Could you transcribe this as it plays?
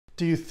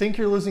Do you think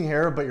you're losing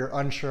hair, but you're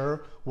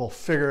unsure? Well,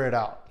 figure it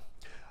out.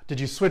 Did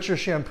you switch your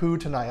shampoo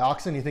to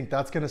nioxin? You think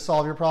that's gonna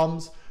solve your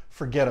problems?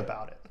 Forget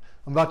about it.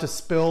 I'm about to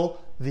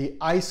spill the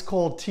ice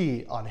cold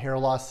tea on hair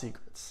loss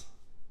secrets.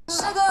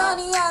 Sugar,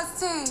 honey, iced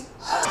tea.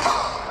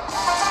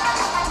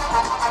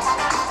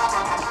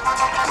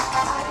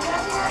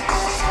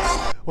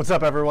 What's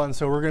up, everyone?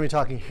 So we're going to be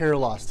talking hair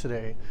loss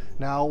today.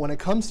 Now, when it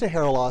comes to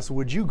hair loss,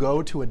 would you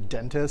go to a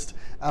dentist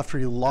after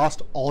you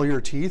lost all your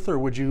teeth, or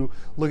would you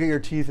look at your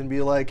teeth and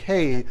be like,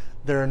 hey,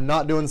 they're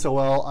not doing so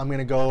well, I'm going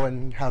to go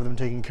and have them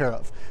taken care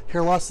of?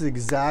 Hair loss is the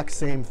exact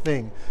same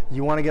thing.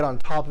 You want to get on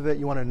top of it.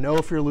 You want to know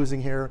if you're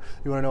losing hair.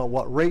 You want to know at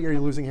what rate you're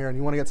losing hair, and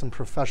you want to get some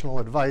professional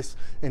advice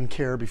and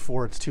care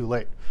before it's too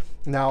late.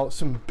 Now,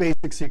 some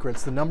basic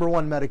secrets. The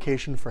 #1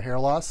 medication for hair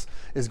loss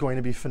is going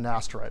to be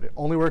finasteride. It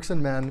only works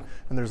in men,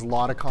 and there's a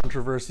lot of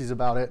controversies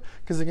about it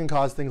because it can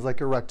cause things like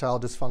erectile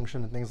dysfunction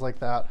and things like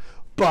that.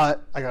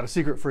 But I got a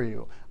secret for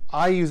you.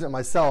 I use it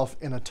myself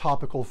in a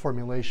topical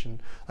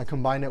formulation. I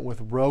combine it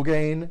with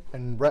Rogaine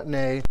and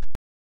Retin-A.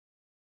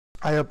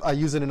 I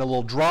use it in a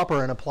little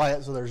dropper and apply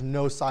it so there's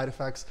no side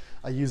effects.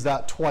 I use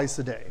that twice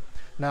a day.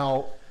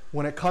 Now,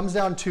 when it comes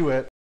down to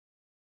it,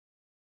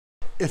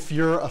 if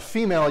you're a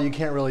female, you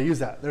can't really use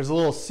that. There's a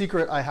little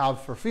secret I have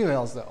for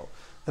females though.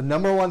 The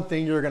 #1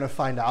 thing you're gonna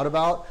find out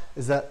about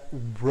is that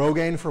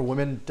Rogaine for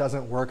women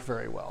doesn't work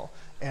very well.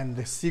 And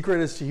the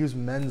secret is to use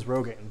men's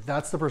Rogaine.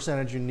 That's the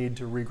percentage you need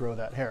to regrow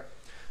that hair.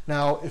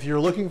 Now, if you're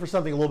looking for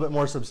something a little bit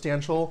more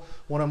substantial,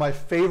 one of my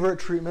favorite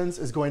treatments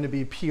is going to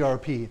be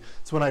PRP.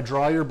 It's when I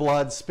draw your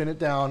blood, spin it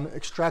down,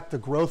 extract the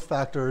growth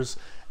factors,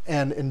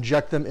 and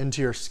inject them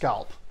into your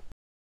scalp.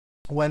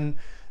 When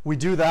we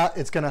do that,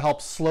 it's going to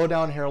help slow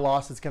down hair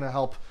loss. It's going to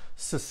help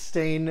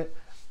sustain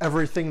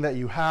everything that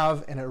you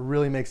have, and it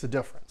really makes a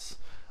difference.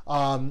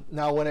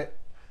 Now,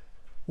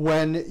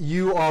 when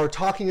you are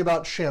talking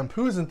about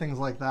shampoos and things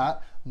like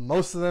that,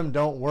 most of them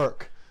don't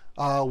work.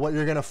 What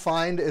you're going to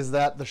find is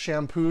that the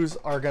shampoos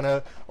are going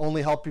to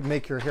only help you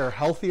make your hair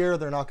healthier.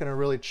 They're not going to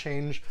really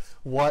change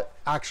what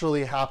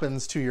actually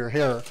happens to your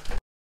hair.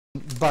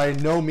 By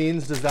no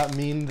means does that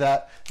mean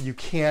that you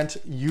can't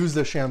use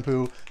the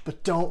shampoo,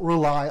 but don't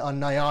rely on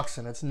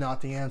nioxin. It's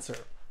not the answer.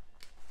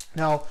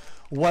 Now,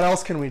 what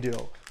else can we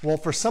do? Well,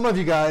 for some of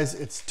you guys,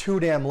 it's too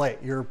damn late.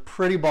 You're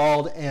pretty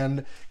bald,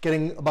 and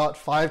getting about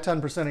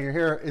 5–10% of your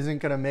hair isn't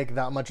going to make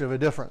that much of a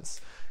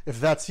difference. If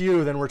that's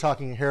you, then we're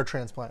talking hair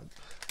transplant.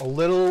 A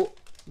little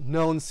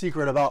known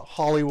secret about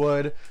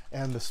Hollywood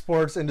and the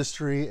sports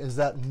industry is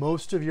that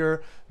most of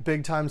your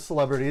big-time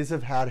celebrities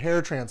have had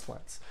hair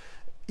transplants.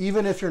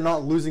 Even if you're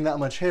not losing that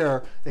much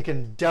hair, it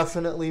can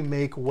definitely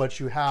make what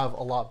you have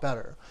a lot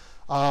better.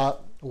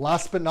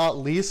 Last but not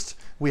least,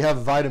 we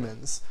have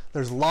vitamins.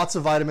 There's lots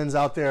of vitamins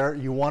out there.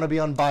 You want to be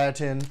on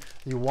biotin.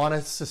 You want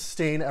to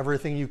sustain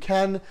everything you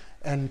can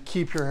and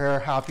keep your hair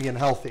happy and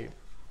healthy.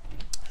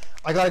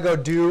 I got to go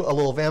do a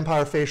little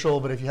vampire facial,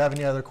 but if you have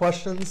any other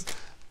questions,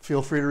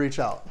 feel free to reach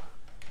out.